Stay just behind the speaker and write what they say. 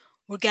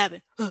We're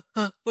gabbing.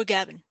 We're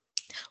gabbing.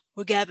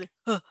 We're gabbing.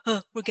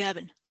 We're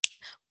gabbing.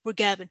 We're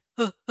gabbing.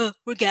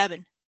 We're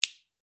gabbing.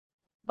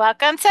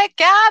 Welcome to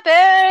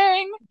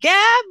Gabbing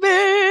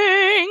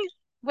Gabbing!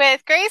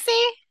 with Gracie.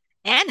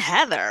 And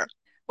Heather.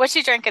 What's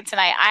she drinking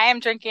tonight? I am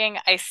drinking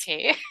iced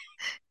tea.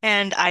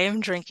 And I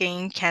am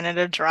drinking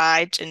Canada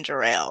Dry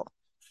ginger ale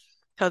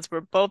because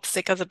we're both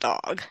sick as a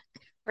dog.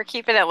 We're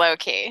keeping it low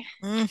key.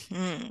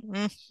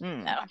 Mm-hmm.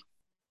 So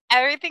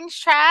everything's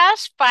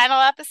trash.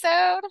 Final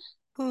episode.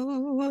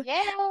 Ooh,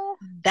 Yeah.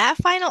 that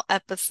final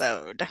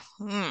episode.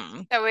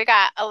 So we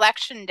got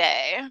election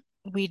day.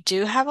 We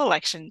do have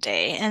election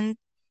day, and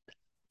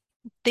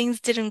things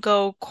didn't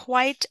go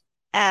quite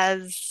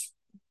as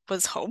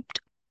was hoped,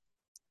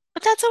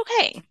 but that's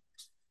okay.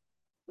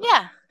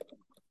 Yeah.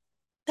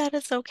 That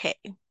is okay.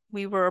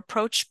 We were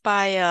approached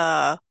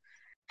by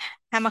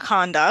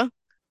Hamaconda.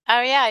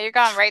 Oh yeah, you're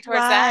going right towards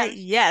the Right. end.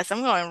 Yes,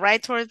 I'm going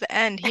right towards the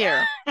end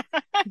here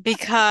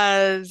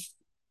because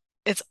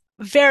it's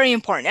very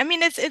important. I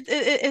mean,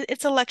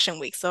 it's election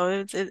week, so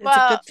it's a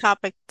Well, good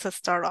topic to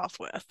start off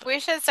with. we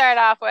should start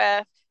off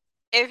with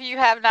if you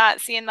have not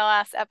seen the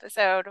last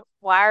episode,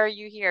 why are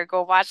you here?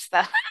 Go watch the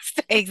last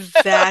episode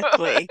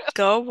Exactly.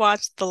 Go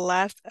watch the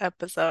last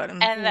episode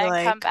and and be then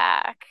come like,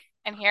 back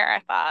and hear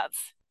our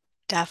thoughts.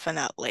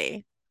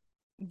 definitely.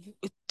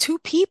 Two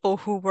people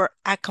who were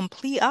at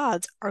complete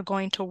odds are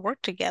going to work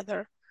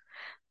together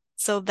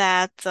so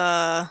that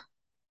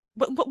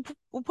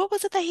what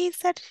was it that he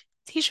said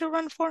he should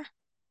run for?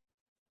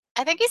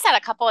 I think he said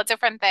a couple of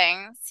different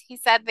things. He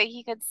said that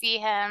he could see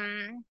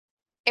him.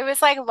 It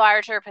was like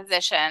larger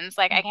positions.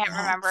 Like I can't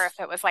remember Yes. if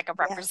it was like a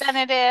Yes.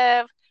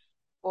 representative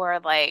or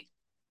like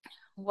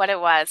what it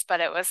was, but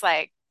it was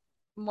like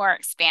more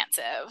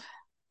expansive.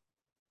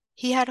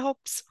 He had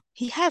hopes.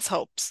 He has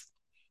hopes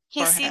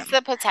He for sees him.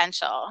 the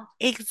potential.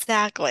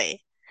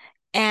 Exactly.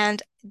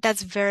 And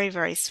that's very,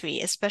 very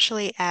sweet,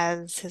 especially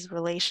as his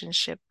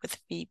relationship with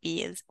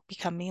Phoebe is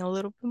becoming a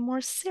little bit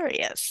more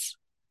serious.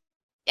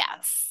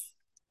 Yes.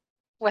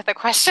 With a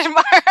question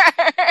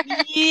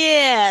mark.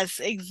 Yes,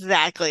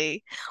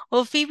 exactly.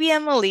 Well, Phoebe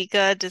and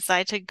Malika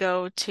decide to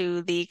go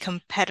to the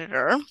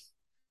competitor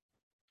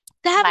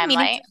to have a meeting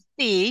to Limelight.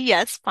 see,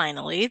 yes,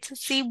 finally, to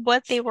see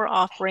what they were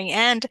offering.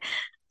 And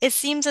it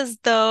seems as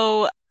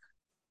though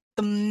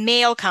the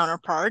male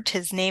counterpart,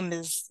 his name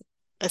is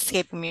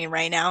escaping me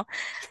right now,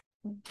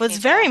 was Me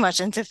very too. much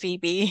into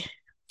Phoebe.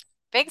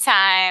 Big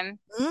time.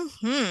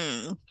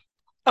 Hmm.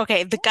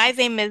 Okay, the Yeah. guy's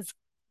name is,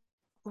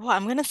 well,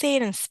 I'm gonna say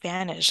it in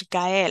Spanish,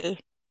 Gael.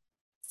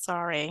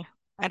 Sorry.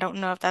 I don't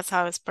know if that's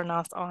how it's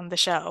pronounced on the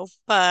show,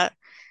 but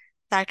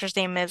the actor's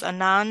name is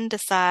Anand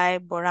Desai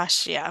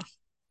Borashia. Okay.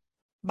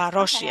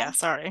 Baroshia,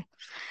 sorry.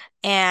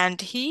 And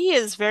he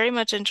is very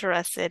much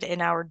interested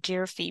in our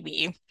dear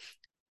Phoebe, And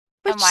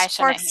which why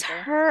shouldn't sparks he be?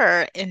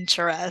 her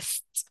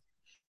interest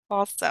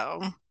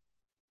also.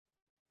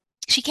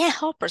 She can't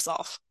help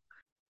herself.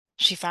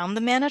 She found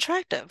the man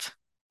attractive.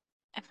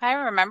 If I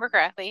remember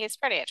correctly, he's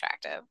pretty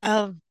attractive.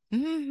 Uh,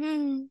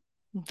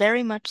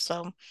 very much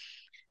so.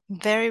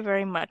 Very,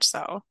 very much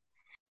so.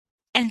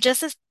 And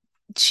just as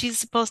she's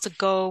supposed to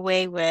go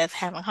away with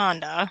Hannah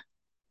Honda,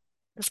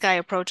 this guy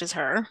approaches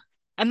her.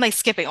 I'm like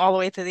skipping all the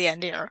way to the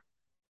end here.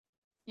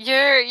 I'm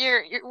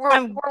We're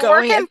going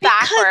working because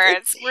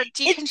backwards. We're it's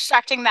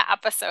deconstructing the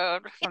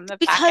episode from the back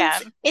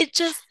because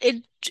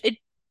end. it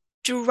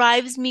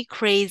drives me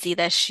crazy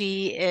that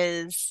she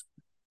is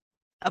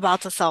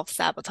about to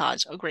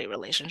self-sabotage a great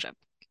relationship.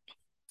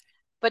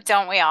 But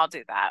don't we all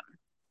do that?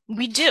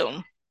 We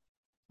do.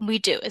 We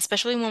do,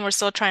 especially when we're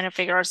still trying to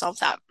figure ourselves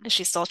Yep. out.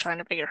 She's still trying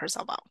to figure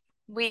herself out.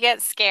 We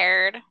get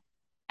scared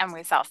and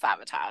we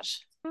self-sabotage.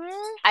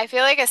 Mm, I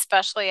feel like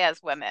especially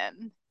as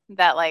women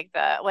that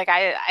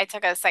I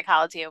took a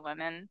psychology of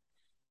women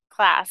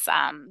class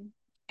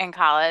in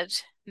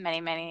college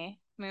many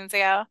moons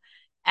ago,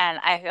 and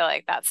I feel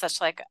like that's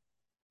such like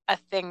a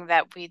thing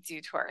that we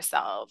do to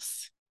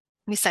ourselves.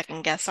 we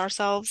second guess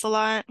ourselves a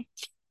lot.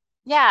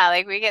 Yeah,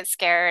 like we get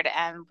scared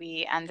and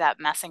we end up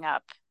messing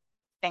up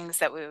things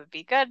that we would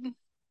be good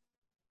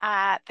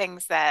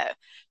things that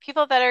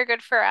people that are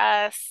good for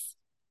us.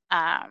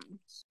 Um,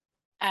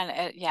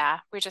 yeah,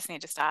 we just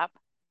need to stop.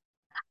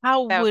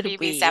 How So would Phoebe's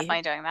we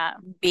definitely doing that.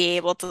 be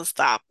able to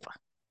stop?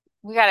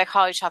 We got to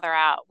call each other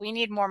out. We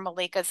need more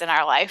Malikas in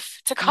our life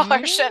to call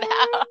our shit Mm.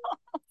 out.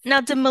 Now,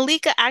 did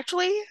Malika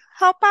actually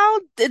help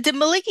out? Did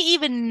Malika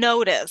even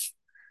notice?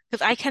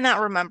 Because I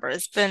cannot remember.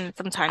 It's been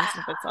some time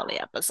since I saw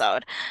the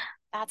episode.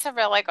 That's a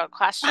really good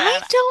question.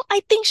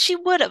 I think she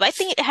would have. I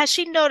think, has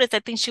she noticed? I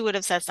think she would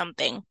have said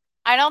something.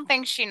 I don't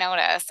think she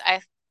noticed.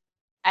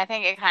 I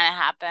think it kind of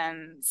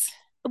happens.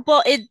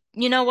 Well,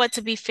 you know what,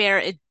 to be fair,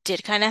 it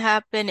did kind of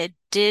happen. It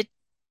did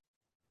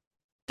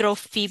throw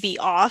Phoebe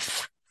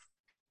off.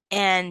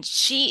 And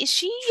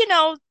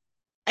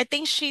I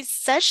think she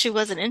said she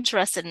wasn't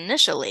interested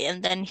initially,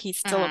 and then he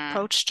still Hmm.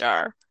 approached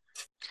her.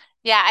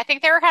 Yeah, I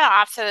think they were kind of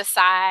off to the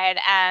side.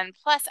 And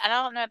plus, I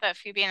don't know that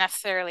Phoebe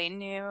necessarily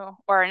knew,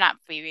 or not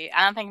Phoebe.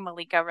 I don't think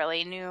Malika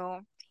really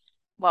knew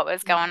what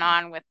was going Mm.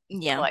 on with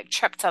Yeah, like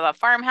trip to the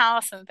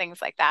farmhouse and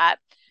things like that.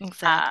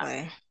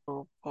 exactly.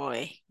 Oh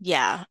boy.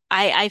 Yeah.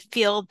 I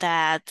feel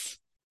that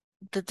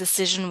the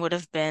decision would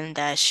have been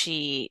that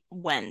she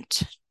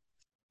went,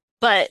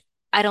 but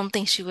I don't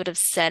think she would have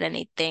said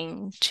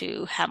anything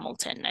to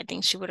Hamilton. I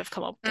think she would have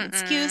come up with an Mm-mm.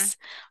 excuse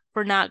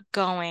for not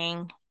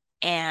going,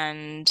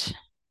 and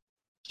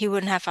he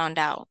wouldn't have found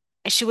out.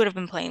 And she would have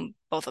been playing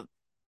both of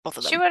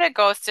She them. would have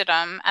ghosted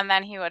him, and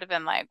then he would have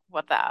been like,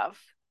 "What the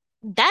F?"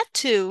 That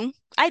too.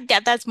 I yeah,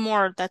 that's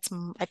more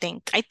I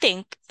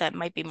think that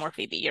might be more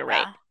Phoebe. You're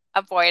right. Yeah,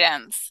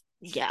 avoidance.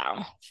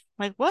 Yeah.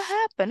 Like what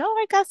happened? Oh,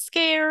 I got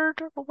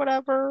scared or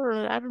whatever.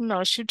 Or I don't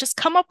know. She'd just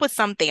come up with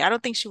something. I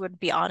don't think she would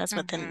be honest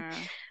with him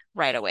Hmm.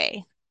 right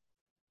away.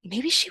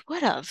 Maybe she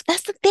would have.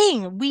 That's the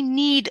thing. We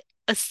need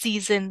a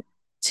season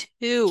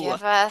two.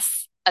 Give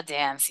us a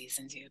damn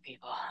season two,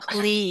 people.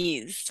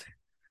 Please.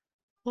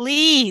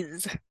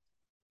 Please.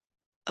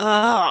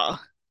 Oh,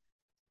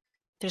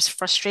 there's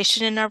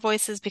frustration in our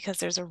voices because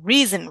there's a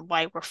reason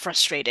why we're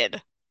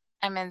frustrated.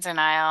 I'm in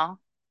denial.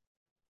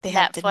 They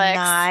have Netflix,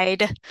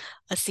 denied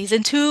a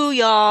season two,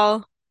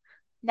 y'all.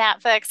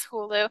 Netflix,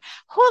 Hulu.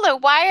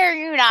 Hulu, why are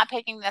you not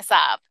picking this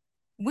up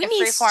We if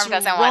need Freeform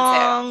doesn't want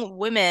to? strong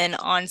women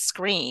on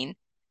screen.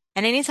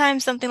 And anytime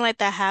something like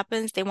that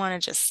happens, they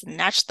want to just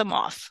snatch them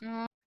off.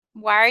 Mm.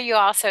 Why are you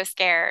all so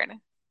scared?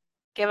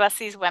 Give us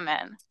these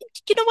women.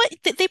 You know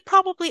what? They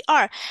probably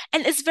are.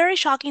 And it's very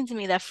shocking to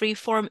me that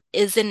Freeform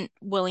isn't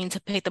willing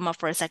to pick them up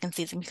for a second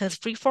season because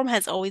Freeform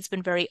has always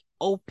been very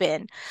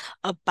open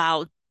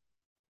about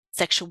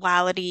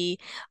sexuality,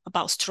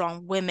 about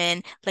strong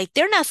women. Like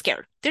they're not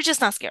scared. They're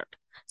just not scared.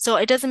 So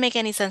it doesn't make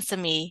any sense to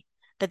me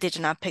that they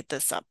did not pick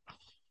this up.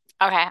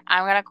 Okay,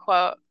 I'm gonna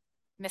quote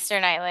Mr.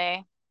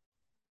 Knightley.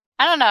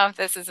 I don't know if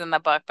this is in the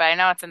book, but I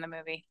know it's in the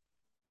movie.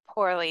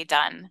 Poorly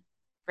done.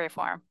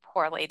 Freeform.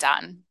 Poorly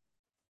done.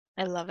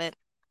 I love it.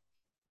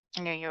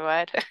 I knew you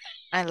would.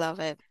 I love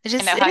it.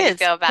 I know It how you is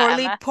feel about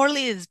Emma.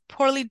 poorly is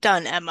poorly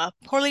done, Emma.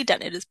 Poorly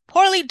done. It is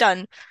poorly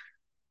done,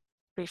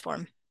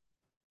 Freeform.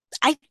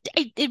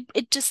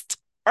 It just,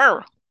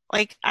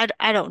 like,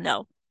 I don't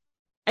know.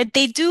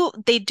 They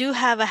do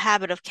have a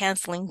habit of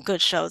canceling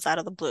good shows out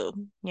of the blue,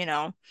 you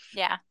know?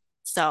 Yeah.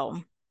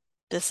 So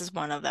this is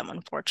one of them,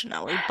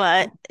 unfortunately.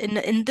 But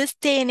in this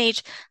day and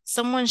age,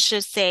 someone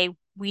should say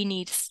we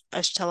need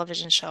a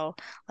television show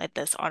like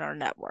this on our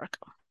network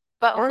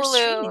But or a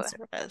streaming Hulu,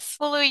 service.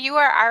 Hulu, you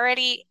are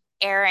already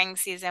airing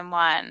season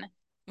one.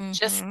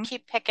 Just Mm-hmm.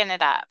 keep picking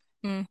it up.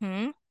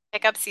 Mm-hmm.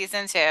 Pick up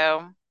season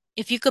two.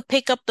 If you could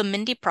pick up the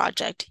Mindy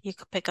Project, you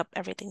could pick up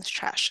Everything's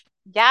Trash.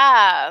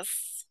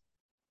 Yes.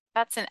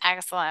 That's an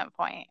excellent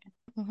point.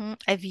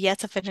 I've yet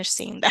to finish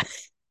seeing that.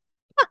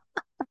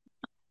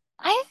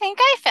 I think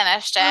I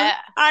finished it.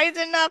 I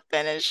did not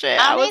finish it.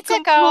 I'll I was need to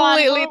go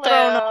on completely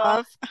thrown Hulu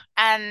off.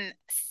 and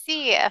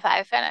see if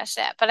I finished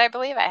it, but I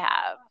believe I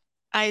have.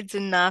 I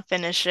did not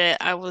finish it.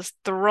 I was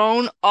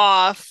thrown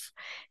off,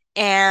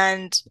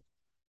 and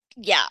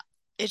yeah,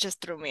 it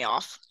just threw me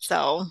off.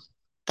 So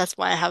that's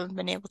why I haven't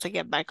been able to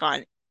get back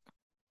on.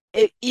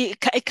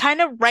 It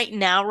kind of right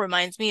now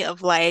reminds me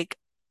of like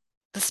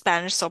the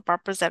Spanish soap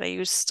operas that I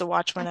used to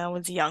watch when I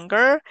was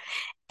younger,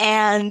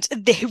 and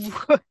they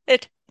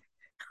would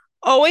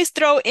always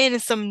throw in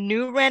some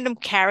new random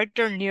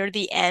character near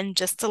the end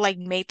just to like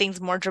make things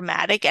more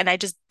dramatic, and I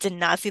just did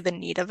not see the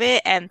need of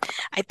it. And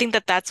I think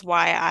that that's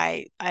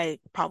why I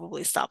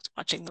probably stopped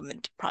watching the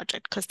Mindy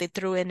Project because they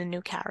threw in a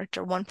new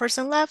character. One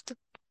person left,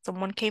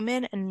 someone came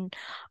in, and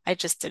I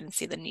just didn't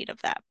see the need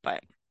of that.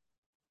 But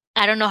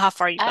I don't know how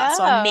far you got,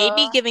 so I may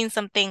be Oh. giving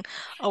something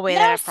away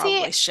that No, I see,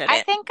 probably shouldn't.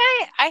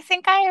 I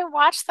think I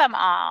watched them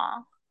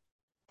all.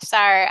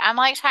 Sorry, I'm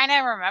like trying to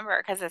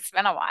remember because it's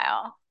been a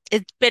while.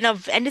 It's been a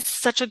and it's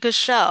such a good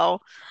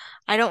show.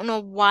 I don't know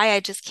why I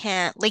just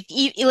can't like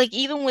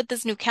even with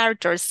this new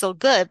character, it's still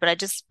good, but I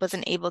just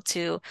wasn't able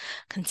to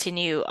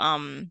continue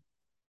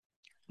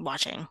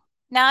watching.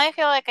 Now I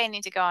feel like I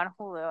need to go on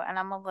Hulu, and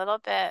I'm a little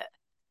bit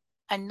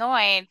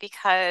annoyed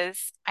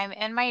because I'm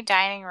in my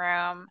dining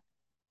room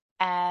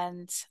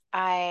and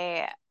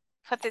I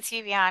put the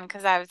TV on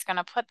because I was going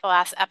to put the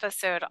last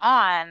episode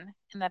on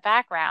in the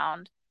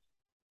background,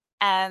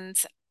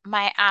 and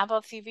my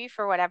Apple TV,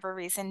 for whatever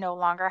reason, no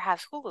longer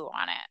has Hulu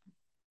on it.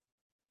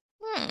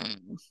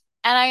 Hmm.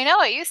 And I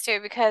know it used to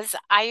because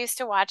I used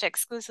to watch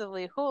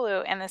exclusively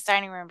Hulu in this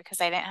dining room because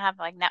I didn't have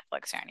like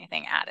Netflix or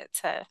anything added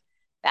to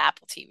the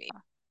Apple TV.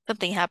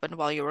 Something happened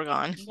while you were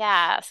gone.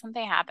 Yeah,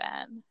 something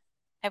happened.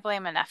 I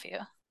blame a nephew.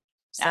 I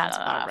Sounds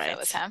don't know about if it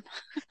was right. him.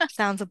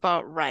 Sounds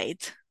about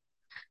right.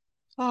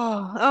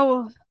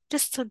 Oh,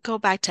 just to go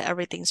back to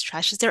Everything's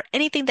Trash. Is there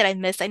anything that I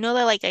missed? I know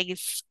that like I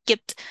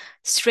skipped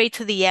straight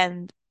to the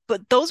end,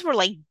 but those were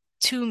like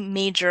two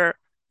major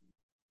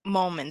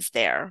moments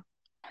there.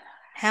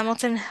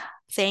 Hamilton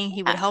saying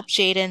he would Yeah. help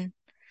Jaden,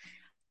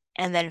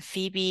 and then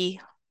Phoebe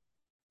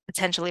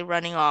potentially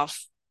running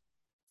off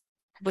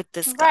with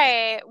this guy.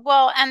 Right.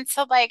 Well, and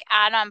to like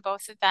add on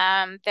both of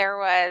them, there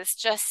was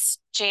just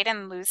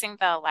Jaden losing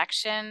the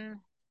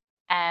election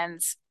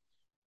and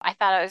I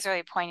thought it was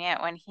really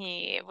poignant when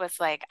he was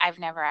like, I've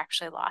never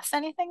actually lost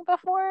anything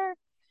before.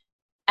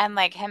 And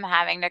like him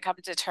having to come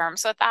to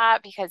terms with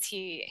that because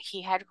he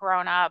had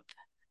grown up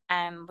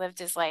and lived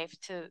his life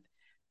to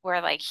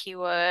where like he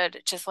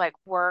would just like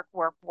work,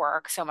 work,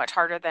 work so much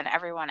harder than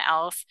everyone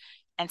else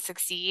and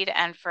succeed.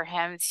 And for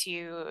him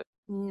to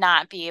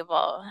not be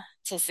able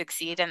to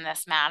succeed in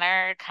this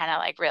manner kind of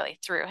like really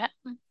threw him.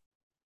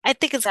 I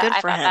think it's So good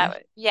I for thought that him.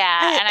 was, yeah,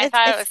 I, and I it's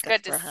thought it it's was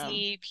good good to for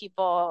him. see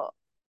people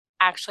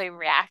actually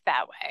react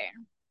that way.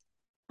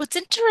 What's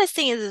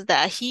interesting is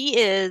that he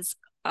is,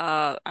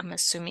 I'm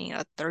assuming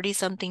a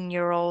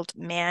 30-something-year-old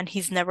man.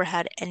 He's never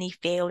had any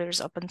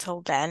failures up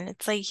until then.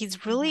 It's like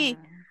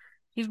Hmm.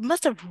 he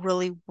must have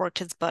really worked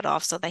his butt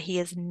off so that he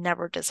is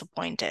never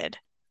disappointed.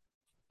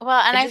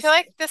 Well, and I I feel just,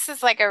 like this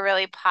is like a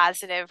really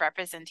positive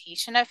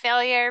representation of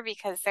failure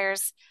because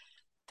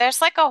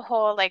there's like a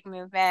whole like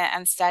movement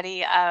and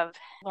study of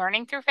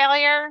learning through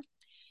failure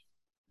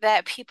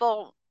that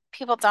people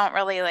don't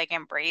really like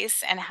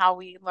embrace and how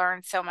we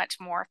learn so much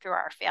more through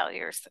our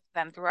failures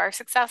than through our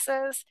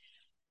successes.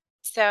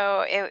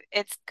 So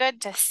it's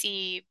good to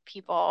see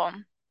people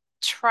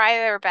try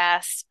their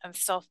best and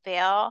still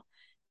fail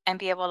and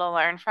be able to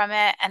learn from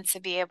it and to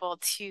be able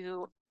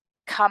to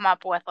come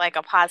up with like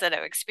a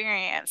positive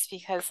experience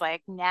because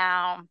like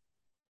now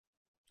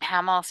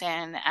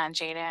Hamilton and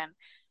Jaden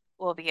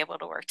will be able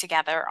to work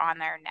together on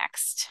their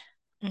next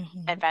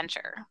mhm.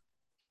 adventure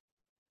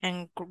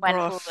And when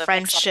grow a Hulu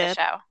picks up the friendship.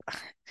 show.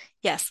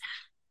 Yes.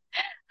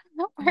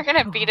 We're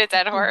gonna beat a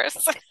dead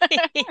horse.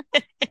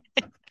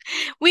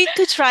 We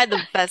could try the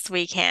best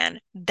we can.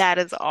 That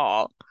is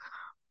all.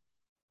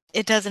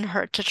 It doesn't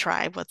hurt to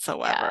try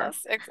whatsoever.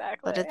 Yes,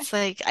 But exactly. it's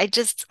like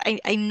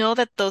I know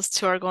that those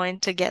two are going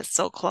to get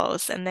so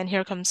close, and then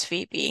here comes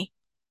Phoebe.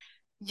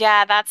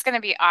 Yeah, that's going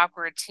to be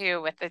awkward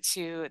too with those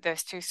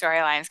two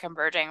storylines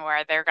converging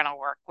where they're going to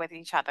work with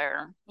each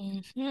other Hmm.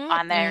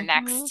 on their Hmm.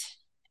 next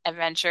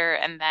adventure,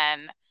 and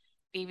then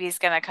Phoebe's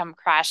going to come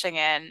crashing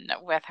in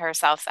with her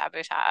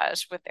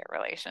self-sabotage with their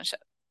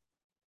relationship.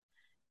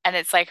 And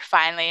it's like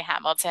finally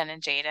Hamilton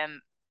and Jaden,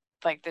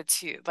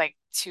 like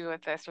two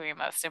of the three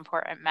most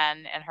important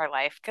men in her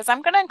life, because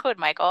I'm going to include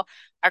Michael,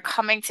 are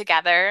coming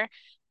together,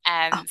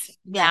 Oh, and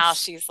now yes.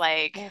 she's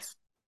like Yes.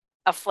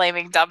 a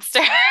flaming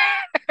dumpster.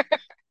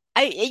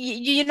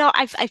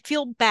 I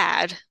feel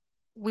bad.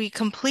 We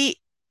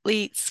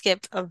completely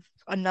skipped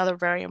another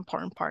very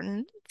important part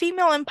in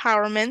female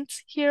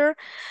empowerment here.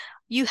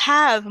 You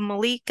have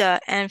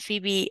Malika and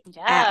Phoebe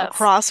at a Yes,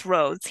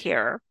 crossroads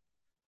here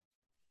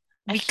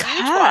a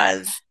huge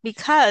one.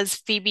 because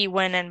Phoebe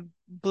went and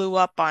blew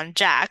up on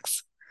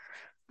Jax.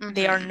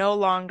 They are Hmm. no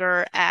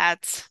longer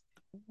at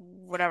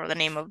whatever the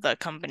name of the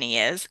company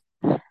is.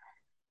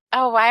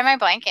 Oh, why am I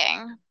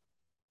blanking?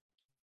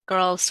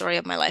 Girl, story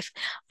of my life.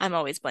 I'm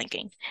always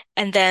blanking.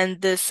 And then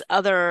this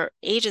other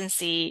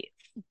agency,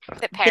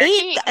 Is it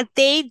they Parakeet?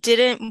 they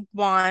didn't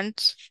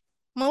want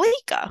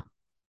Malika.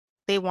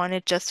 They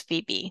wanted just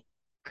Phoebe.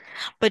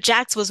 But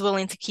Jax was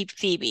willing to keep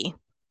Phoebe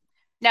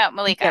No,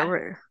 and get Malika.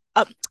 rid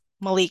of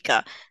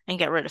Malika and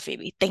get rid of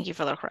Phoebe. Thank you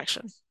for the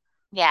correction.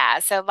 Yeah,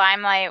 so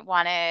Limelight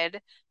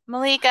wanted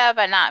Malika,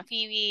 but not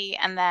Phoebe,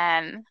 and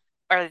then,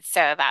 or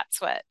so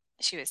that's what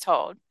she was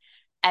told.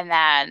 And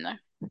then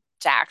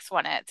Jax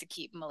wanted to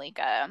keep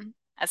Malika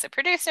as a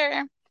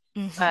producer,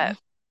 Hmm. but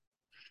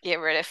get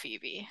rid of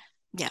Phoebe.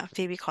 Yeah,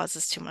 Phoebe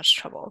causes too much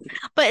trouble.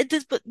 But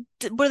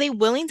were they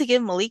willing to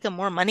give Malika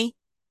more money?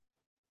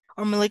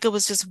 Or Malika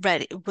was just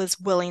ready, was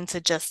willing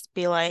to just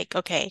be like,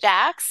 okay,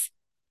 Jax?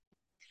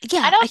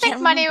 I yeah, I don't can't think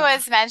money remember.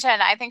 was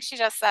mentioned. I think she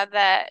just said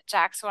that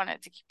Jax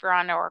wanted to keep her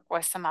on to work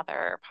with some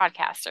other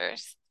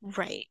podcasters.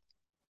 Right.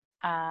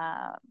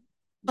 Um,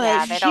 But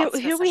yeah, they don't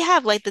here we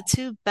have specifically like the say.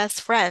 two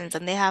best friends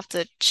and they have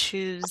to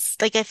choose.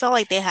 Like I felt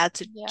like they had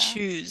to Yeah.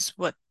 choose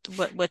what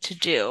to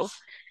do.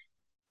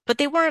 But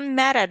they weren't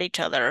mad at each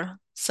other.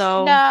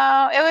 So,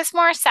 No, it was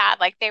more sad.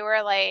 Like they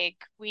were like,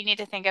 we need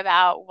to think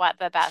about what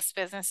the best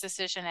business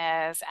decision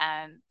is,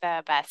 and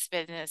the best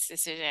business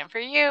decision for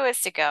you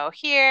is to go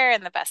here,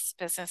 and the best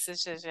business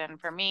decision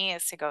for me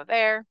is to go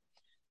there.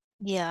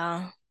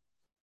 yeah.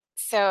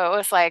 So it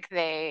was like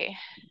they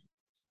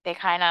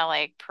kind of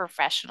like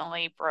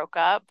professionally broke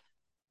up.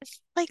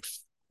 Like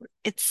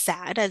it's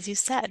sad as you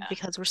said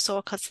because we're so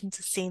accustomed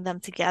to seeing them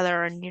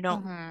together and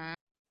Hmm.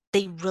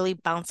 they really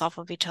bounce off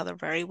of each other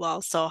very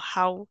well. So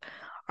how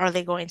are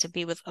they going to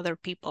be with other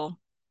people?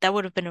 That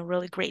would have been a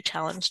really great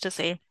challenge to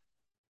see.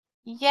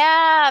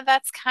 Yeah,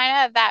 that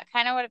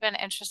kind of would have been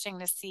interesting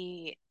to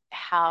see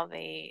how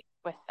they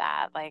with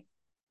that, like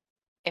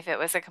if it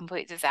was a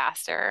complete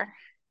disaster.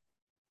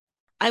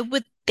 I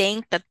would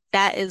think that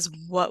that is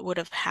what would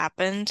have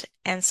happened.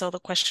 And so the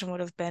question would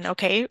have been,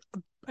 okay,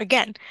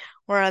 again,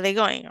 where are they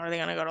going? Are they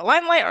going to go to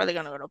Limelight? Are they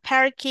going to go to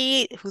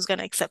Parakeet? Who's going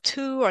to accept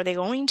who? Are they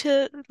going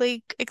to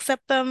like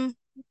accept them?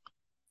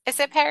 Is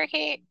it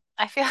parakeet?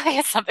 I feel like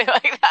it's something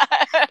like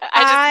that.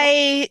 I just made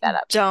I that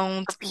up.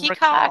 don't Or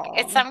peacock.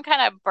 It's recall. some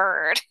kind of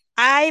bird.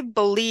 I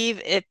believe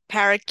it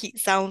Parakeet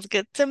sounds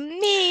good to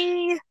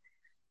me.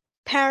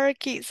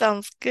 Parakeet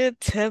sounds good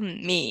to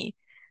me.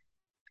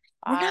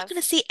 We're not going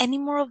to Pause. see any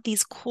more of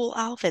these cool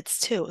outfits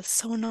too. It's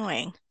so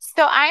annoying.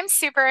 So I'm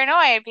super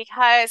annoyed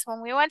because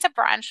when we went to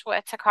brunch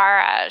with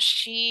Takara,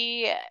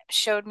 she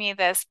showed me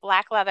this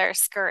black leather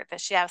skirt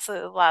that she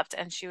absolutely loved,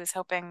 and she was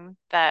hoping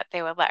that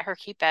they would let her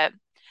keep it.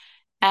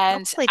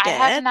 And Probably I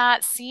have did.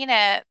 not seen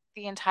it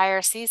the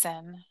entire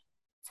season.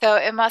 So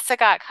it must have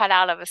got cut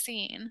out of a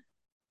scene.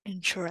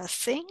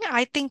 Interesting.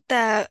 I think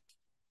that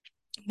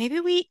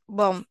maybe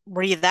well,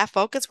 were you that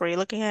focused? Were you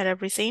looking at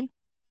every scene?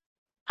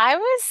 I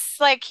was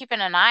like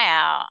keeping an eye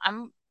out.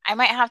 I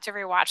might have to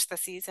rewatch the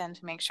season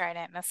to make sure I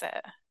didn't miss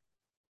it.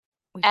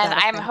 We And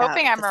gotta I'm find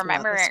out hoping if I'm it's a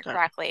leather remembering it skirt.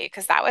 correctly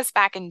because that was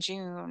back in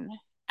June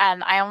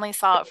and I only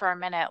saw it for a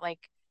minute.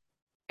 Like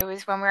it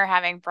was when we were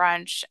having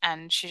brunch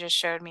and she just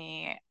showed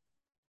me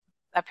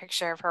a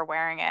picture of her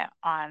wearing it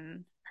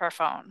on her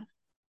phone.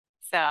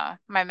 So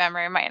my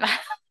memory might not,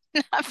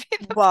 not be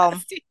the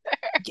Well, best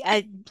either.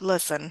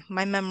 listen,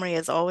 my memory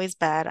is always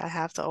bad. I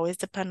have to always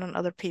depend on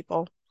other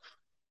people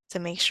to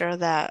make sure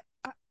that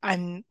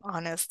I'm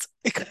honest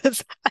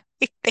because I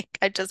think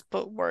I just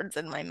put words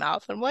in my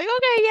mouth. I'm like,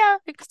 okay, yeah,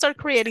 we can start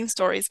creating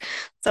stories.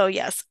 So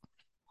yes,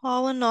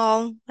 all in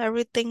all,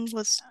 everything's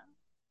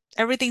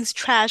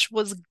trash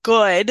was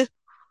good.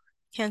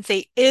 Can't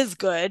say is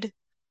good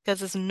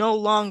because it's no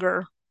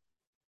longer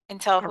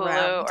Until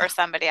Hulu around. or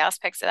somebody else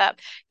picks it up.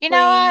 You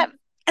know Please. what?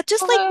 I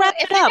just like Hulu, wrap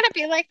if it you're up. gonna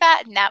be like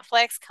that,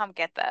 Netflix, come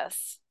get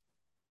this.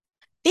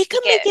 They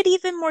could Take make it. it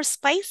even more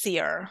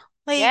spicier.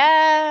 Like,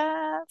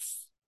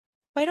 Yes.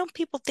 why don't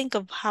people think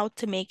of how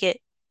to make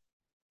it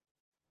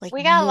like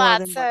We got more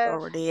than lots what it of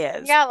already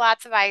we is? got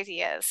lots of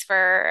ideas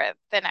for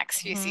the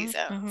next few Hmm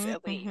seasons, hmm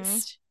at hmm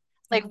least.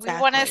 Like we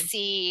want to Exactly.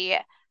 see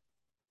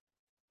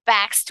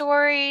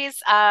backstories.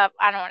 I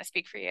don't want to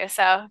speak for you,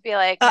 so be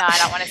like, Uh, no, I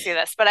don't want to see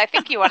this, but I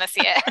think you want to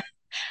see it.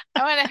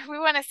 We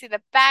want to see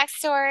the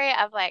backstory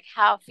of like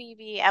how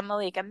Phoebe and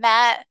Malika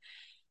met,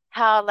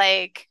 how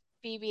like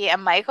Phoebe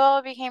and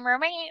Michael became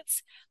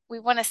roommates. We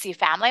want to see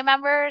family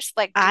members.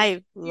 Like,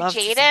 I do love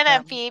to see Jaden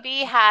and family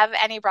Phoebe have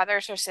any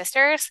brothers or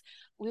sisters?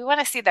 We want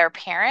to see their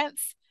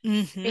parents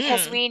members.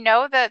 because we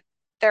know that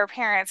their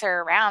parents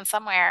are around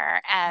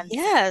somewhere and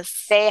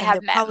Yes. they And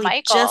have they're met probably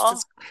just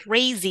as Michael.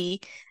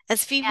 crazy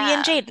as Phoebe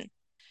and Yeah. Jaden.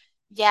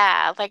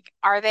 Yeah. Like,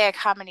 are they a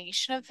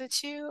combination of the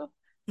two?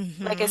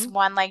 Like, is Hmm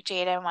one like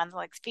Jaden, one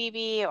like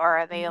Phoebe, or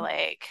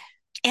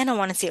And I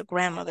want to see a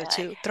are grandmother they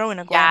like, too. Throw in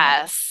a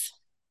grandmother. yes,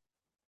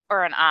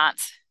 or an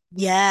aunt,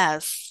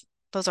 Yes.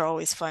 Those are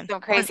always fun.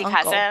 some Or an crazy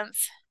uncle.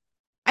 cousins?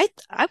 I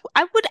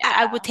would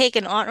Yeah. take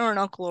an aunt or an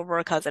uncle over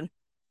a cousin.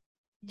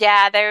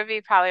 Yeah, they would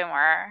be probably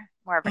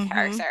more of a Hmm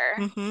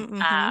character.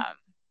 hmm Um,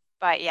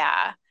 but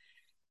yeah,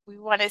 we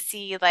want to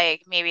see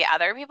like maybe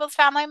other people's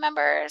family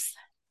members,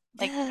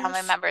 like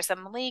family Yes. members of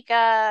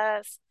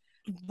Malika's.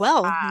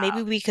 Well,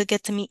 maybe Um, we could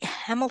get to meet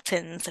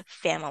Hamilton's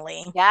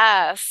family.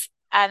 yes.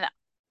 And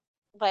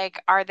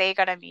like, are they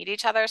gonna meet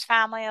each other's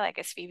family? Like,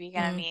 is Phoebe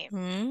gonna meet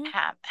Hmm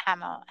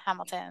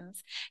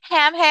Hamilton's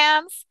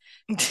Ham's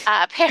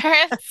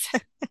parents?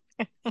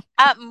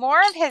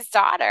 More of his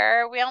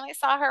daughter. We only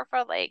saw her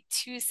for like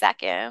 2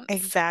 seconds,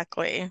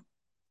 Exactly.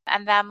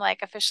 and them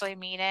like officially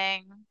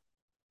meeting.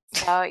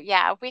 So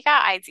yeah, we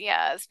got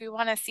ideas. We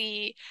want to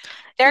see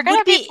they're It going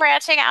would to be be,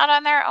 branching out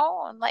on their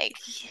own. Like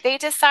they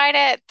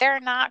decided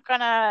they're not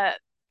going to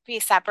be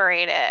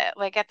separated.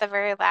 Like at the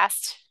very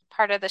last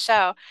part of the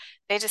show,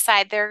 they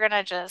decide they're going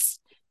to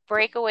just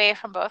break away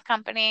from both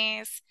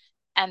companies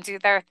and do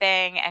their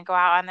thing and go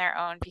out on their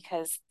own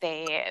because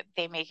they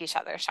make each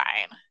other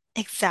shine.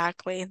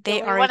 exactly. So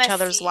They we are want each to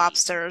other's see.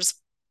 lobsters.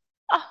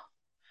 Oh,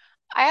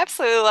 I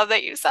absolutely love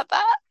that you said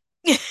that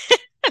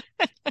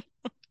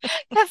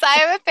because I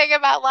have a thing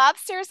about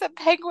lobsters and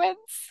penguins.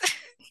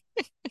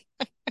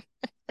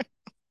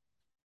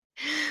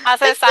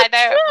 Also, It's the side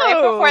note, right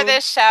before truth.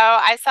 this show,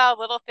 I saw a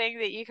little thing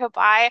that you could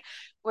buy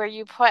where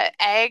you put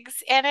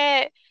eggs in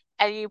it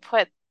and you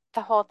put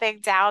the whole thing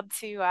down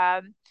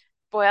to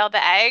boil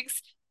the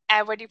eggs.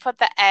 And when you put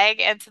the egg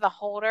into the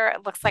holder,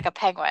 it looks like a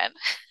penguin.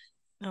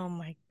 Oh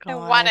my I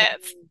want God.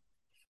 it.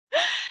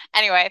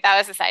 Anyway, that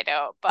was a side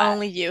note, but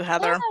Only you,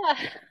 Heather.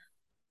 yeah,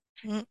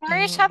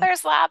 we're each Mm-mm.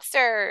 other's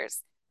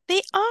lobsters.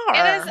 They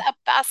It is are. a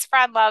best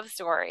friend love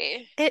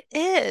story. It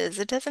is.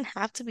 It doesn't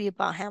have to be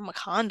about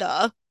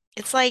Hamaconda.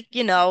 It's like,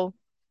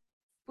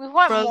 We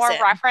want more Frozen.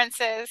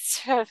 references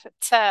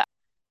to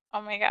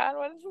oh my God,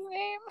 what is his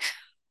name?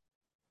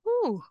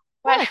 Ooh,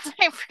 Why did what?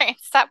 my brain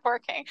stop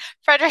working?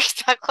 Frederick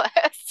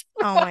Douglass.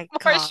 We Oh want my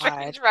more God.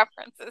 strange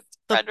references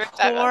to Frederick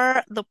Douglass.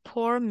 The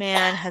poor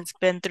man has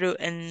been through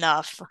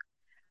enough.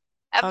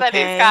 And then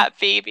he's Okay? got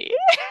Phoebe.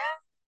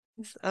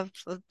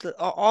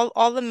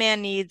 All the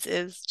man needs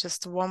is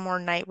just one more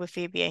night with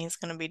Phoebe and he's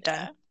gonna be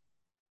done.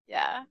 Yeah,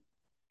 yeah.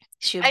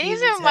 She I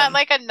abuses even want him.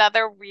 like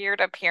another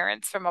weird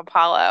appearance from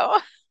Apollo.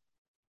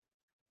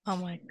 Oh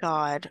my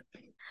God.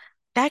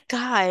 That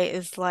guy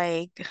is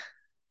like,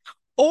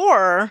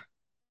 or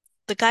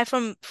the guy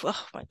from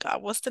oh my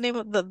God, what's the name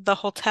of the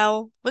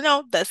hotel? Well,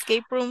 no, the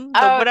escape room, the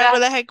Oh, whatever the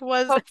the heck it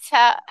was,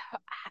 hotel.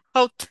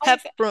 What hotep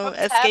is it? room, Hotep.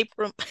 escape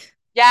room.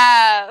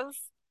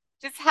 Yes.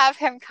 Just have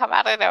him come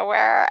out of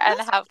nowhere and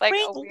Let's have like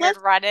bring a weird let's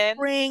run-in.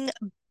 bring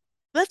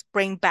let's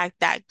bring back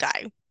that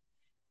guy.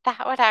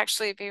 That would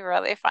actually be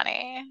really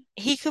funny.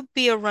 He could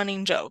be a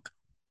running joke.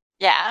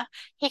 Yeah.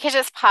 He could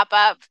just pop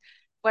up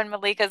when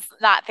Malika's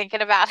not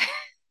thinking about it.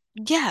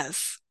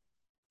 Yes.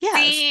 Yes.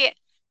 See,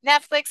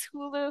 Netflix,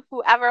 Hulu,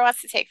 whoever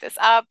wants to take this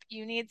up,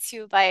 you need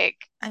to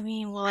like I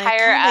mean, well, I hire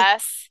kind of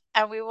us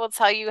and we will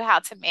tell you how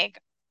to make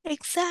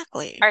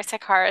exactly. our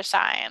Takara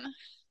shine.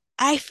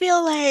 I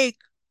feel like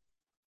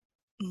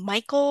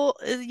Michael,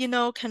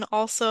 can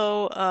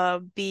also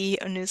be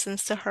a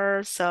nuisance to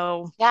her.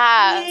 Maybe,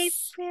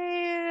 Yes.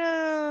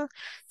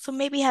 so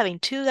maybe having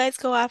two guys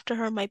go after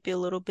her might be a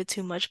little bit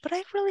too much, but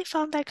I really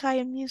found that guy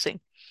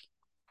amusing.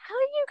 How are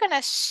you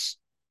gonna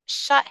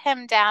shut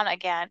him down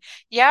again?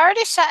 You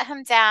already shut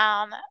him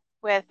down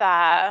with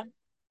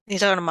You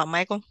talking about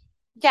Michael?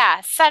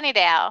 yeah,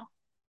 Sunnydale.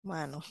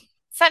 Bueno.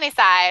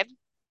 Sunnyside.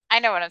 I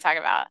know what I'm talking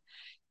about.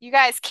 You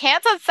guys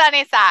canceled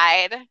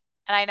Sunnyside, and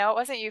I know it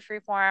wasn't you,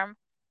 Freeform,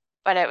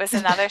 but it was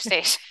another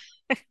station.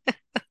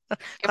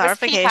 It was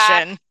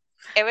Peacock. Clarification.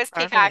 It was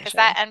Peacock. Is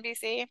that Clarification.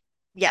 NBC?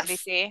 Yes.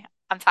 NBC.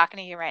 I'm talking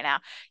to you right now.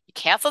 You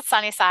canceled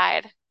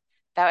Sunnyside.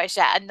 That was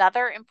yet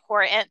another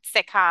important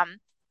sitcom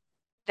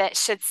that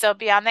should still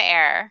be on the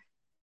air.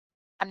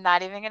 I'm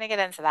not even going to get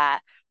into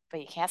that,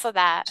 but you canceled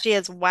that. She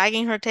is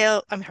wagging her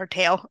tail, I mean her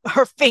tail,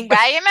 her finger.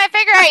 Wagging my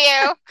finger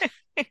at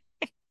you.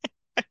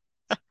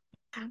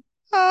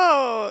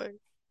 Oh,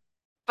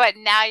 But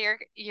now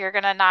you're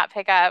gonna not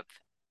pick up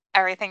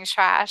everything's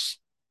trash.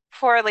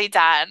 Poorly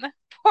done.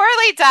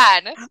 Poorly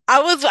done.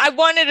 I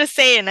wanted to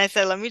say it and I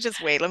said, let me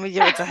just wait. Let me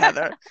give it to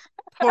Heather.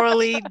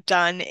 Poorly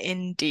done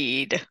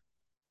indeed.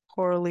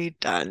 Poorly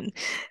done.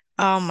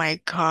 Oh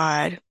my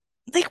God.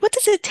 Like, what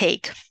does it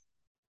take?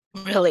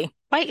 Really?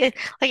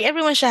 Like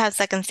everyone should have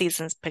second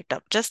seasons picked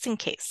up just in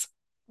case.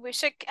 We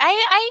should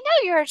I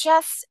know you're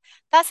just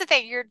that's the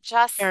thing, you're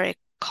just Very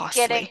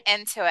getting costly.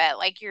 into it.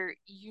 Like you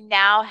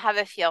now have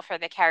a feel for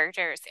the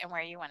characters and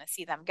where you want to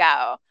see them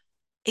go.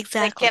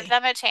 Like give Exactly.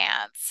 them a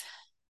chance.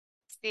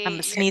 I'm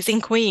a See,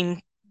 sneezing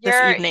queen this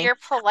you're evening. you're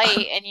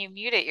polite and you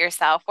mute it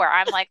yourself where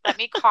I'm like, let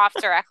me cough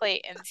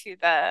directly into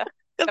the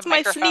Because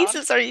my microphone.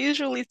 sneezes are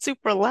usually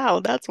super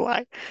loud. That's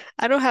why.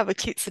 I don't have a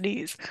cute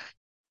sneeze.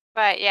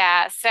 But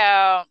yeah,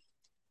 so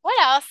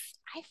what else?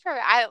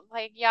 I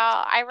like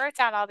y'all, I wrote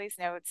down all these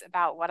notes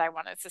about what I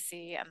wanted to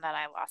see and then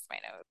I lost my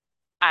notes.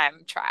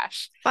 I'm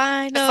trash.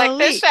 Just like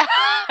this Finally. show.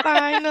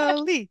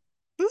 Finally.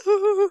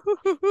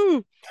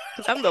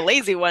 Because I'm the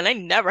lazy one. I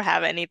never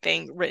have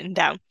anything written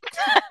down.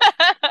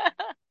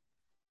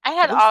 I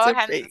had No all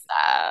kinds of siree.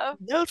 stuff.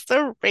 No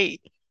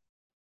siree.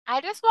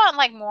 I just want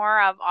like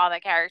more of all the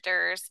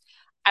characters.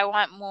 I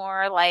want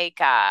more like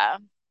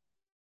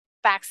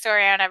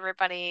backstory on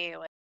everybody.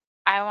 Like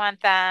I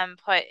want them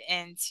put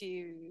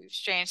into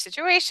strange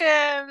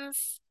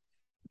situations.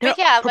 They're But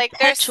yeah, like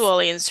there's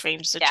perpetually in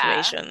strange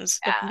yeah, situations.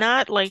 If yeah.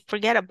 not, like,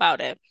 forget about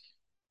it.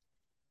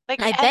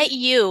 Like I bet and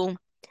you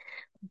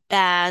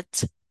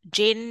that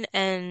Jaden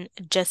and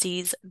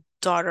Jesse's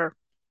daughter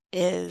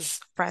is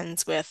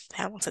friends with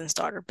Hamilton's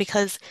daughter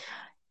because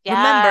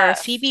remember,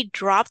 yes. Phoebe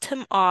dropped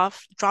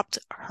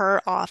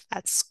her off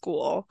at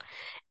school,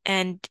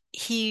 and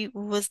he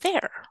was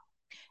there.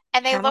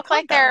 And they look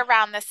like they're Hamakanda.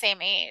 around the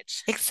same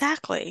age.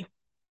 Exactly.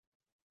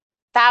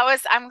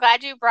 I'm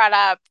glad you brought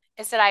up,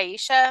 is it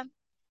Aisha,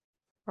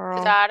 the Girl,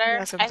 you daughter?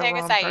 asked I the think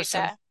it's wrong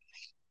person. Aisha.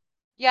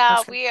 Yeah,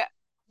 Asking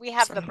we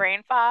have the person.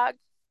 brain fog.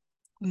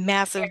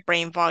 Massive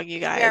brain fog, you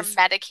We are guys.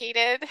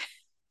 medicated,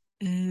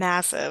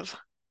 Massive.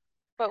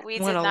 but we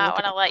I'm did gonna not look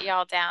want it to up. let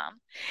y'all down.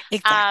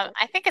 Exactly.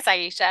 I think it's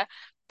Aisha,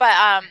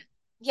 but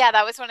yeah,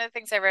 that was one of the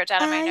things I wrote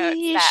down in my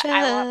notes that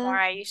I want more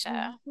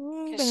Aisha.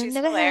 Aisha because she's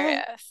Never had.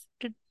 hilarious.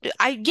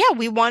 Yeah,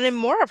 we wanted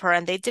more of her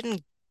and they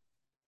didn't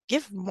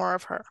give more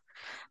of her.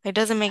 It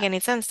doesn't make Yeah. any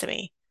sense to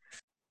me.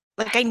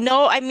 Like I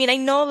know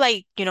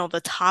like,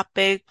 the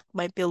topic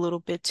might be a little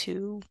bit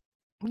too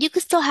you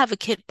could still have a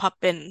kid pop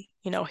in,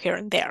 here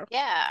and there.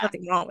 Yeah.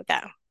 Nothing wrong with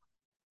that.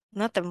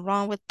 Nothing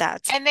wrong with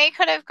that. And they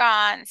could have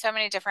gone so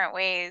many different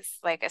ways,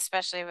 like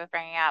especially with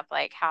bringing up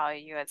like how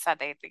you had said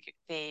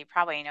they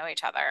probably know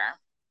each other.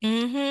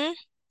 Hmm.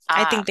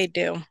 I think Um, they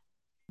do.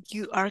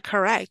 You are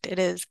correct. It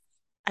is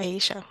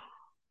Aisha.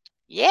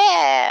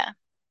 yeah,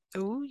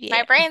 Oh my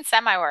yeah. brain's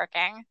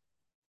semi-working.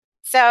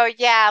 So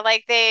yeah,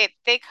 like they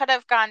could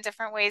have gone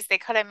different ways. They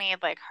could have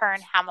made like her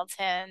and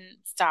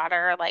Hamilton's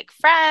daughter like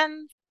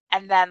friends.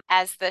 And then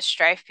as the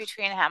strife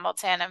between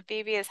Hamilton and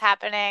Phoebe is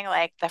happening,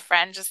 like the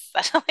friend just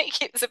suddenly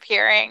keeps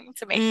appearing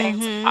to make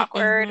things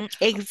awkward. Or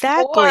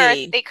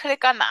Exactly. they could have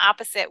gone the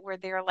opposite where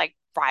they're like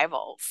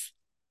rivals.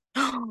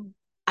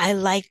 I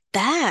like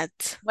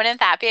that. Wouldn't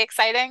that be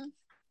exciting?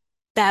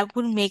 That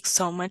would make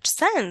so much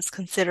sense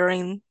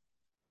considering,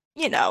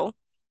 you know,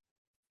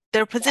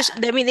 their Yeah.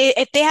 position. I mean,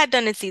 if they had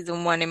done it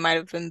season one, it might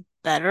have been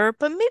better,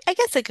 but maybe, I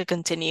guess it could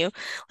continue.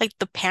 Like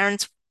the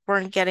parents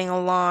weren't getting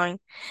along,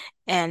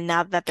 and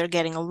now that they're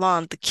getting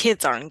along, the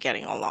kids aren't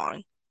getting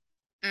along.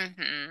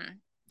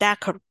 Hmm. That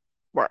could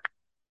work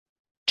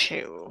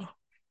too.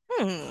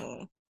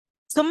 Hmm.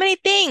 So many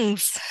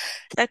things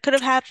that could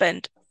have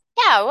happened.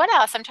 Yeah, what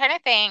else? I'm trying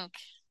to think.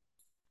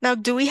 Now,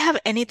 do we have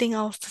anything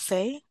else to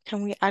say?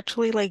 Can we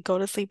actually like go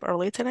to sleep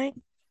early tonight?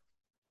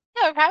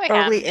 Yeah, we probably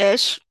can.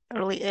 Early-ish.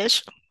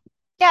 Early-ish.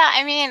 Yeah,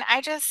 I mean,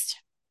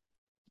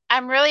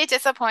 I'm really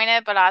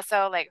disappointed, but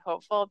also like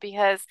hopeful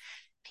because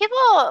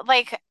people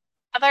like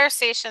other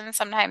stations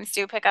sometimes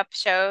do pick up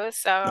shows,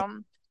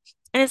 so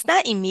And it's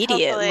not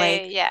immediate. hopefully,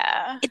 Like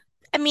yeah. it,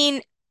 I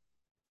mean,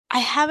 I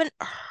haven't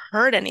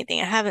heard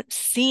anything. I haven't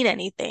seen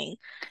anything.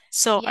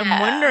 So I'm Yeah.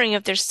 wondering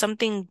if there's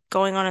something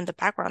going on in the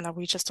background that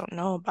we just don't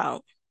know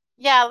about.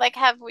 Yeah, like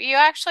have you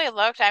actually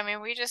looked? I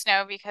mean, we just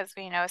know because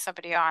we know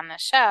somebody on the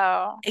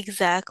show.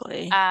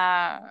 Exactly.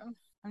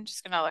 I'm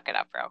just gonna look it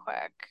up real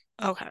quick.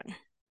 Okay.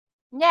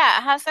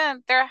 Yeah,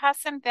 there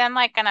hasn't been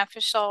like an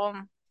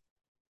official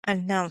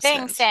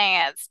thing Announcement.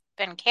 saying it's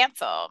been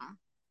canceled.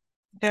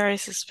 Very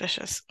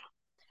suspicious.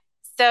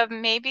 So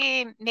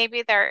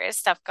maybe there is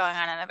stuff going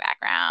on in the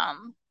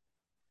background.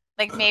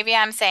 Like maybe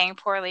I'm saying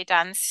poorly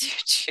done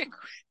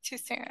too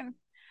soon.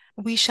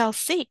 We shall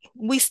see.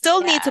 We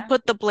still need to Yeah,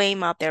 put the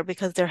blame out there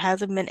because there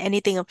hasn't been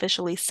anything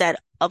officially said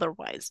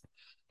otherwise.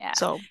 yeah.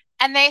 So,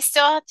 And they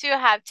still do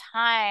have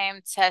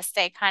time to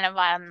stay kind of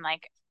on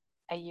like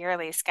a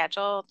yearly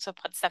schedule to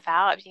put stuff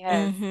out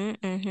because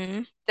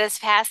mm-hmm. this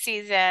past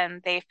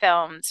season they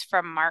filmed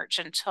from March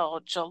until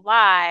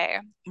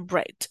July.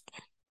 Right.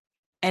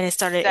 And it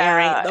started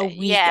airing So a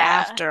week yeah.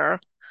 after.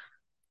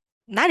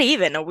 Not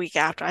even a week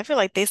after. I feel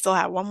like they still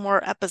had one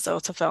more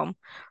episode to film.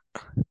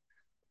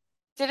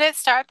 Did it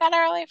start that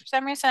early? For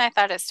some reason, I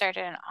thought it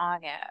started in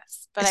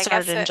August, but It I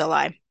started guess in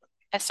July.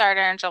 it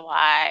started in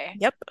July.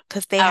 Yep,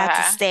 because they had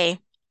to Okay. stay.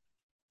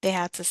 They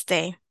had to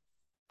stay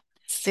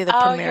to see the Oh,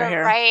 premiere you're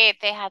here. right.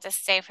 They had to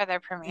stay for their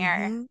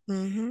premiere.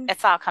 Mm-hmm.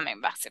 It's all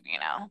coming back to me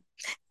now.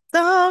 It's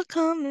all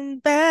coming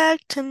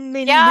back to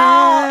me Y'all,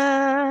 now.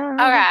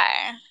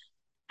 okay.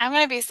 I'm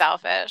gonna be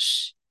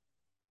selfish.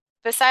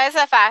 Besides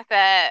the fact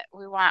that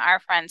we want our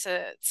friend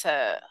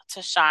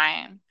to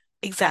shine,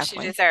 and she Exactly.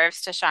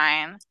 deserves to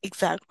shine,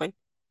 Exactly.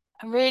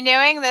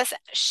 renewing this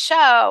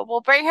show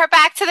will bring her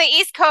back to the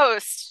East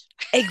Coast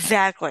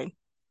Exactly.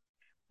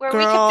 where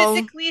we can Girl,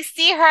 physically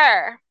see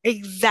her.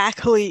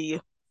 exactly.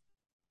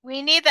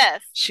 We need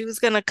this. She was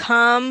gonna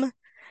come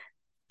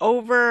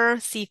over,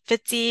 see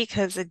Fitzy,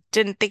 because I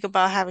didn't think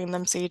about having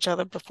them see each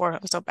other before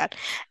it was so bad.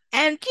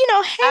 And,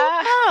 hang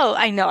Uh, out.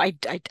 I know,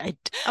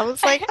 I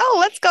was like, oh,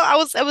 let's go.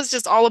 It was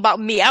just all about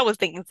me. I was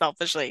thinking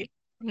selfishly.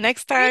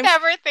 Next we time,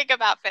 never think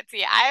about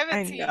Fitzy.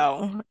 I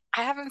know.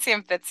 I haven't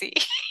seen Fitzy.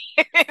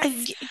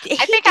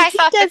 I He think I he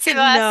saw Fitzy the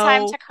doesn't last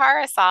time know.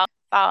 Takara saw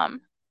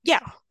him.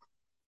 Yeah,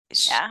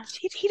 Yeah.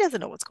 he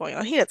doesn't know what's going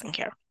on. He doesn't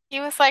care. He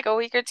was like a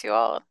week or two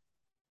old.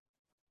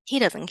 He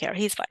doesn't care.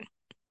 He's fine.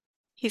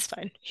 He's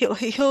fine.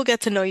 He'll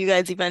get to know you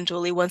guys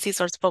eventually once he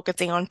starts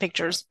focusing on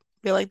pictures.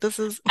 Be like, this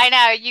is I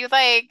know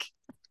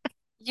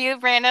you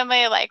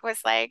randomly like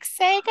was like,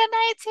 say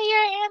goodnight to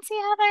your Auntie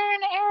Heather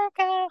and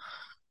Erica.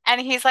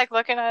 And he's like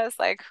looking at us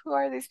like, who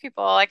are these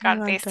people like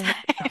on not FaceTime?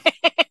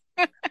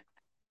 that.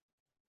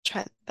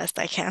 Try the best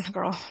I can,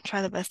 girl.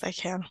 Try the best I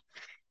can.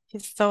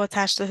 He's so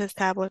attached to his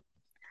tablet.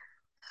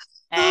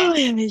 Oh,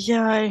 Hey.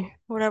 yeah.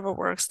 Whatever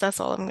works. That's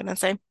all I'm gonna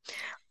say.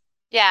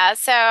 Yeah,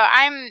 so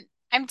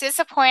I'm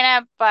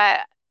disappointed,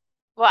 but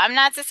well, I'm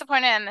not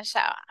disappointed in the show.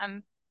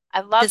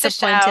 I love the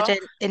Disappointed show.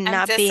 in I'm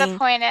not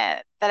being.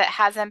 disappointed that it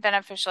hasn't been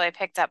officially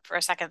picked up for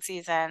a second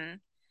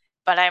season,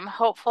 but I'm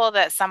hopeful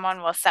that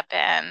someone will step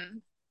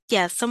in.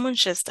 Yeah, someone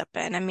should step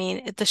in. I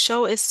mean, the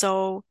show is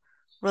so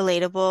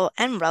relatable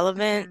and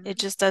relevant. It Mhm.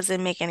 just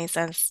doesn't make any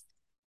sense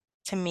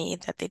to me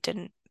that they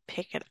didn't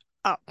pick it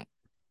up.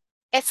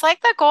 It's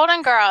like the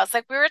Golden Girls.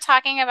 Like we were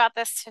talking about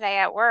this today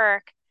at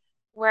work,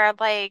 where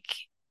like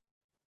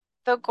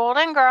the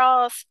Golden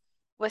Girls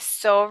was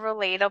so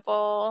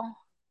relatable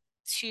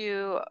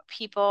to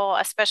people,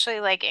 especially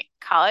like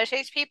college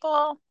age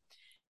people.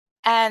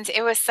 And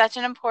it was such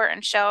an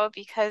important show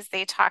because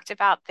they talked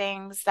about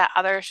things that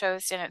other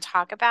shows didn't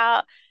talk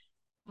about,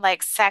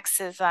 like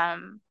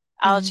sexism,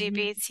 Hmm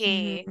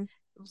LGBT, hmm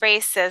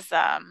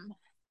racism,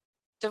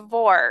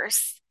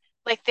 divorce,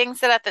 like things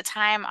that at the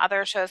time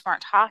other shows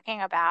weren't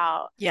talking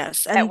about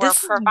Yes, that and were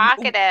this is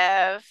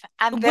provocative.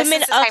 And this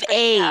women is the of type of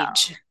show.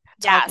 age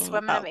Yes, talking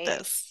women of about age.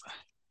 this.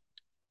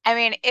 I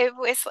mean,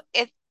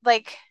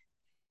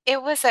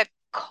 it was a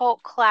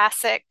cult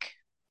classic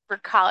for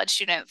college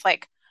students.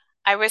 Like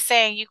I was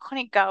saying, you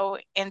couldn't go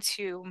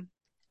into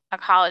a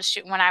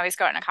when I was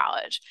going to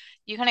college,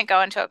 you couldn't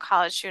go into a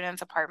college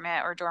student's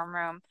apartment or dorm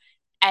room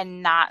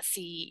and not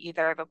see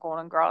either the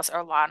Golden Girls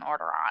or Law and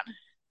Order on.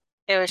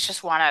 It was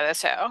just one of the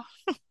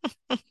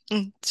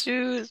two.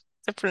 Two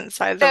different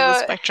sides of the So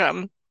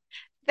spectrum.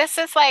 this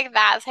is like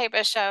that type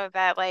of show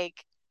that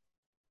like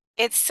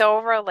it's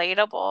so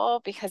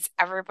relatable because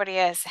everybody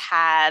has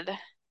had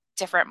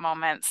different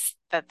moments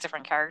that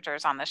different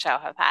characters on the show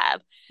have had.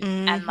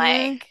 And Mm-hmm.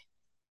 like,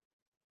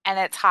 and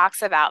it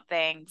talks about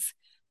things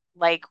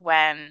like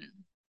when,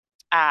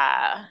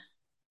 uh,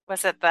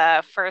 was it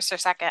the first or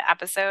second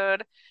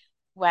episode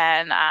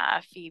when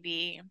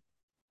Phoebe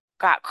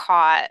got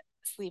caught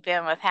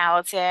sleeping with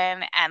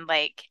Hamilton and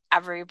like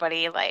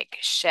everybody like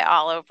shit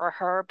all over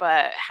her,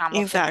 but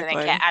Hamilton didn't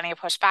get Exactly. any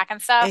pushback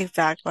and stuff.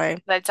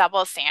 Exactly. The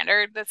double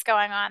standard that's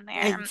going on there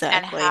and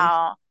Exactly.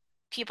 how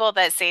people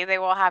that say they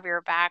will have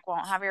your back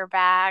won't have your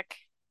back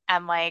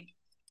and like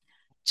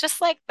just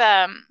like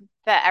the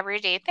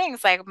everyday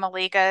things like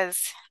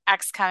Malika's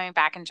ex coming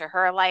back into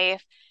her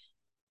life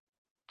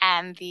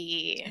and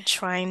the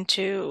Trying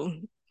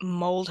to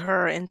mold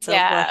her into what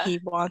yeah. he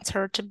wants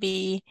her to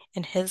be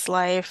in his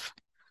life.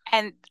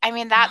 And I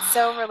mean that's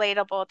so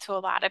relatable to a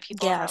lot of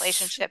people in Yes,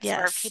 relationships where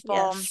yes, people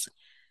yes.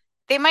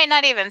 they might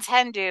not even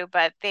tend to,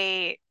 but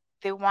they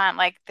want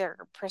like their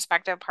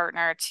prospective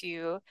partner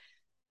to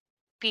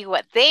be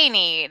what they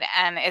need,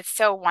 and it's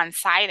so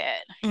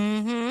one-sided.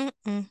 Mm-hmm.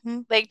 Mm-hmm.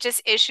 Like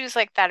just issues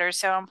like that are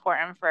so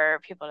important for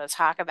people to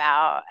talk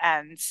about,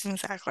 and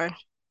Exactly.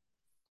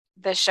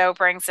 the show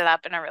brings it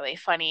up in a really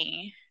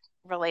funny,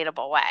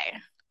 relatable way,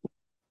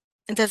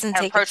 It doesn't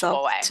an take itself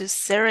approachable way. too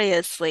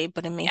seriously,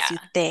 but it makes Yeah,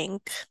 you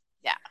think.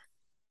 yeah.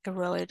 It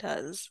really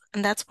does.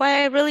 And that's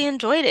why I really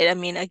enjoyed it. I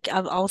mean,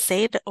 I'll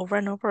say it over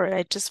and over.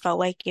 I just felt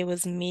like it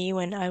was me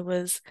when I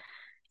was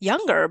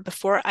younger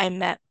before I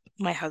met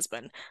my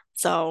husband.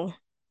 So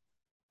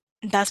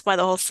that's why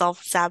the whole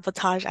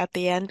self-sabotage at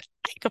the end,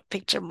 I could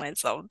picture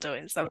myself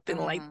doing something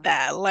like Hmm.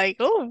 that. Like,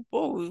 oh,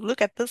 whoa,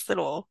 look at this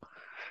little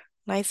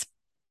nice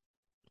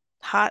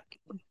hot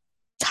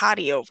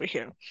toddy over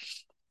here.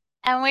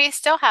 And we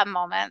still have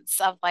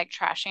moments of like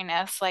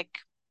trashiness, like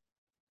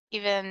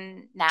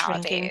even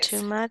Drinking too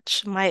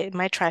nowadays. much.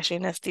 My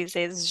trashiness these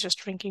days is just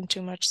drinking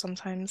too much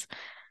sometimes.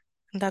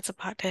 And that's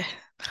about it.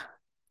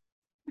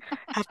 I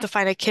have to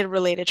find a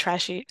kid-related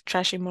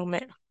trashy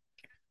moment.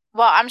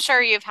 Well, I'm sure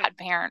you've had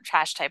parent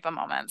trash type of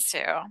moments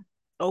too.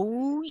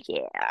 Oh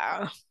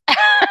yeah.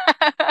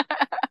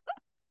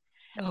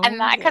 And Oh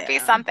that could be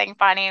yeah. something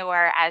funny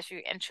where as you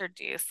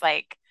introduce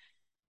like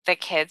the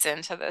kids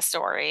into the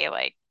story,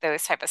 like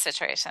those type of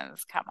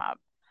situations come up.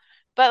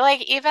 But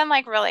like even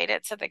like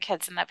related to the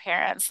kids and the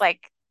parents,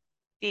 like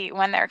the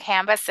when they're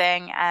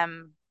canvassing,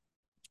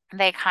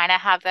 they kind of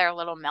have their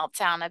little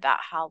meltdown about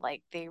how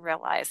like they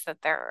realize that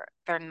they're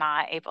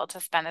not able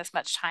to spend as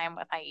much time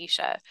with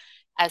Aisha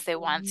as they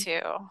want Mhm.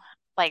 to.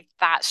 Like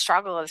that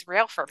struggle is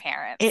real for It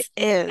parents.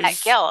 That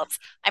is. guilt.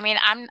 I mean,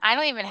 I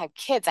don't even have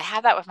kids. I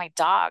have that with my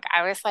dog.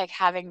 I was like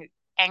having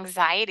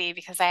anxiety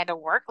because I had to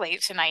work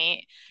late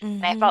tonight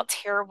and I Mm-hmm. felt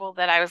terrible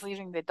that I was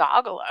leaving the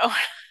dog alone.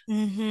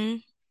 Mm-hmm.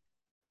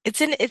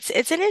 It's an issue.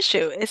 It's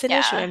an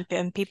issue Yeah.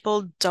 and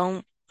people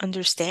don't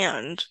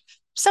understand.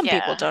 Some people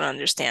Yeah. don't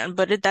understand,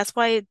 but that's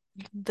why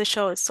the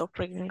show is so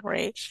freaking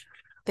great.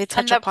 They And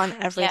touch upon yeah,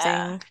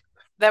 everything.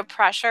 the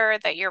pressure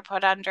that you're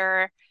put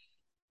under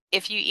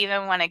if you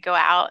even want to go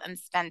out and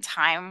spend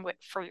time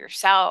for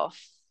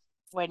yourself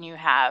when you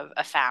have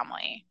a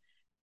family.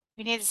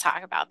 We need to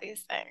talk about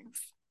these things.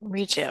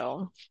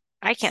 Retail.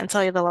 I can't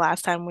tell you the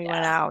last time we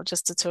went Yeah. out,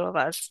 just the two of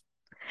us.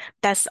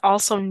 That's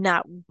also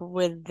not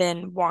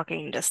within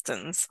walking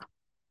distance,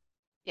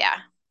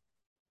 Yeah.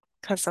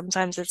 because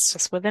sometimes it's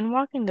just within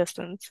walking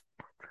distance,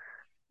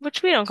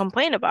 which we don't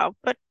complain about,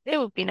 but it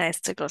would be nice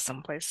to go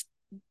someplace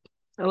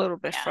a little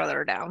bit Yeah.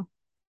 further down.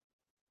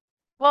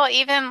 Well,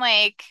 even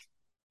like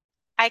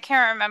I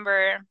can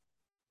remember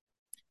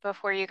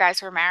before you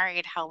guys were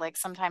married how like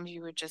sometimes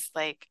you would just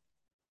like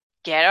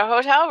get a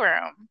hotel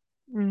room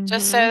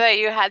just so Mm-hmm. that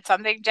you had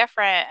something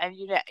different and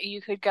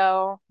you could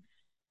go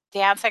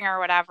dancing or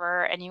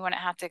whatever and you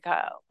wouldn't have to go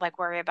like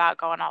worry about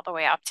going all the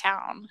way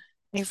uptown.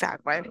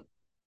 Exactly.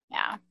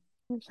 Yeah.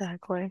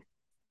 Exactly.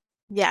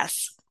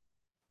 Yes.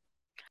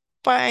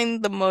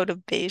 Find the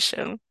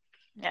motivation.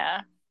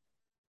 Yeah.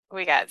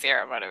 We got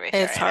zero motivation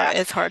It's right hard.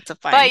 now. It's hard to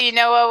But find. you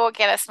know what will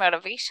get us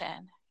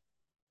motivation?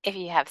 If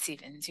you have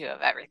season 2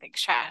 of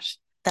Everything's Trash.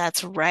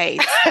 That's right.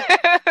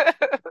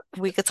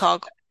 We could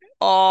talk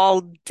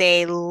all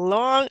day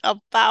long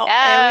about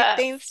Yes.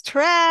 everything's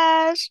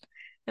trash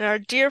and our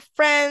dear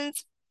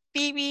friends,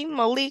 Phoebe,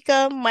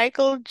 Malika,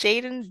 Michael,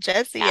 Jaden,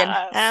 Jesse, and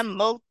Yes.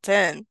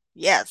 Hamilton.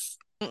 Yes.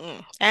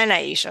 Mm-mm. And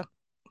Aisha.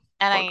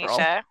 And Poor girl.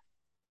 Aisha.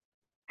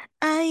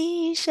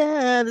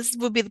 Aisha. This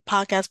would be the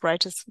podcast where I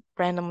just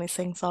randomly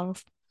sing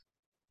songs.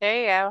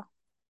 There you go.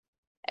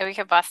 And we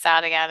can bust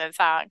out again in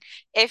song.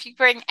 If you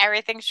bring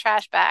Everything's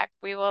Trash back,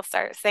 we will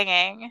start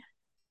singing.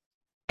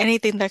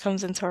 Anything that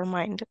comes into our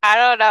mind. I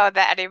don't know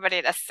that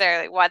anybody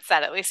necessarily wants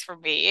that, at least for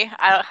me.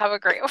 I don't have a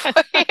great voice.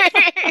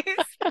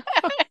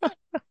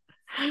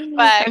 And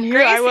But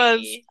here I was.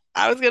 Gracie,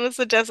 I was gonna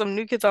suggest some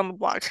New Kids on the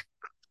Block.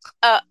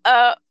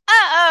 oh,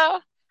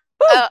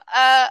 Woo!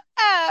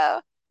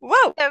 oh,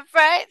 Whoa! the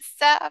bright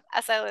stuff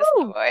as I lose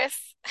my Woo!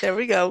 voice. There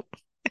we go.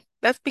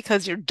 That's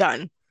because you're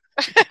done.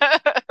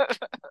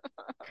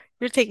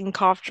 You're taking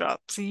cough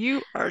drops.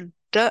 You are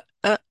done.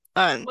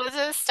 Done. We'll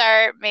just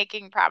start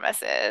making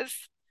promises.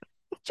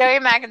 Joey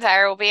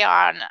McIntyre will be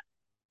on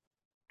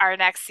our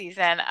next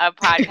season of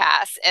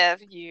podcast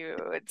if you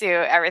do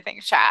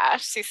Everything's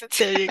Trash season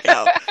two. There you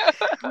go.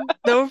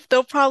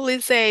 They'll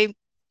probably say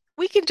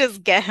we can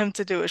just get him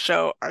to do a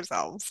show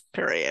ourselves,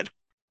 period.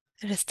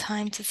 It is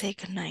time to say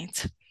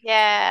goodnight.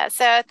 Yeah.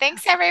 So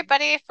thanks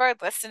everybody for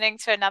listening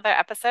to another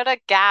episode of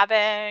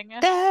Gabbing.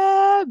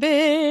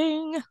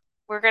 Dabbing.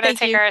 We're gonna Thank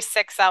take you. our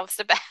sick selves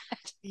to bed.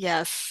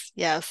 Yes,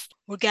 yes.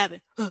 We're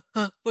gabbing. We're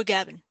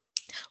gabbing.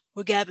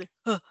 We're gabbing.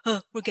 We're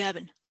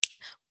gabbing.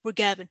 We're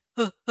gabbing.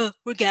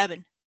 We're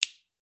gabbing.